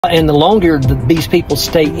And the longer these people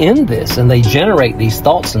stay in this and they generate these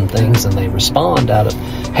thoughts and things and they respond out of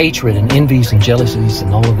hatred and envies and jealousies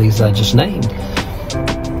and all of these I just named,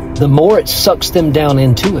 the more it sucks them down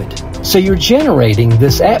into it. So you're generating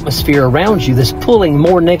this atmosphere around you that's pulling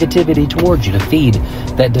more negativity towards you to feed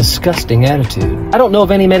that disgusting attitude. I don't know of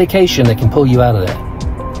any medication that can pull you out of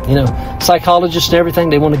that. You know, psychologists and everything,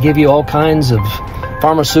 they want to give you all kinds of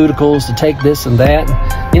pharmaceuticals to take this and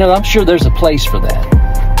that. You know, I'm sure there's a place for that.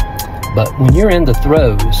 But when you're in the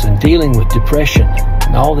throes and dealing with depression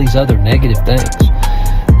and all these other negative things,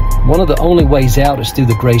 one of the only ways out is through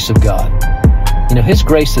the grace of God. You know, His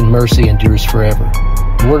grace and mercy endures forever.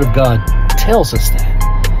 The Word of God tells us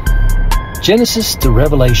that. Genesis to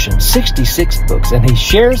Revelation, 66 books, and He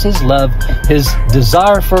shares His love, His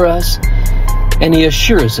desire for us, and He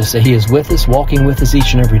assures us that He is with us, walking with us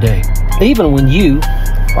each and every day. Even when you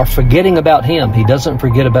are forgetting about Him, He doesn't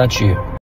forget about you.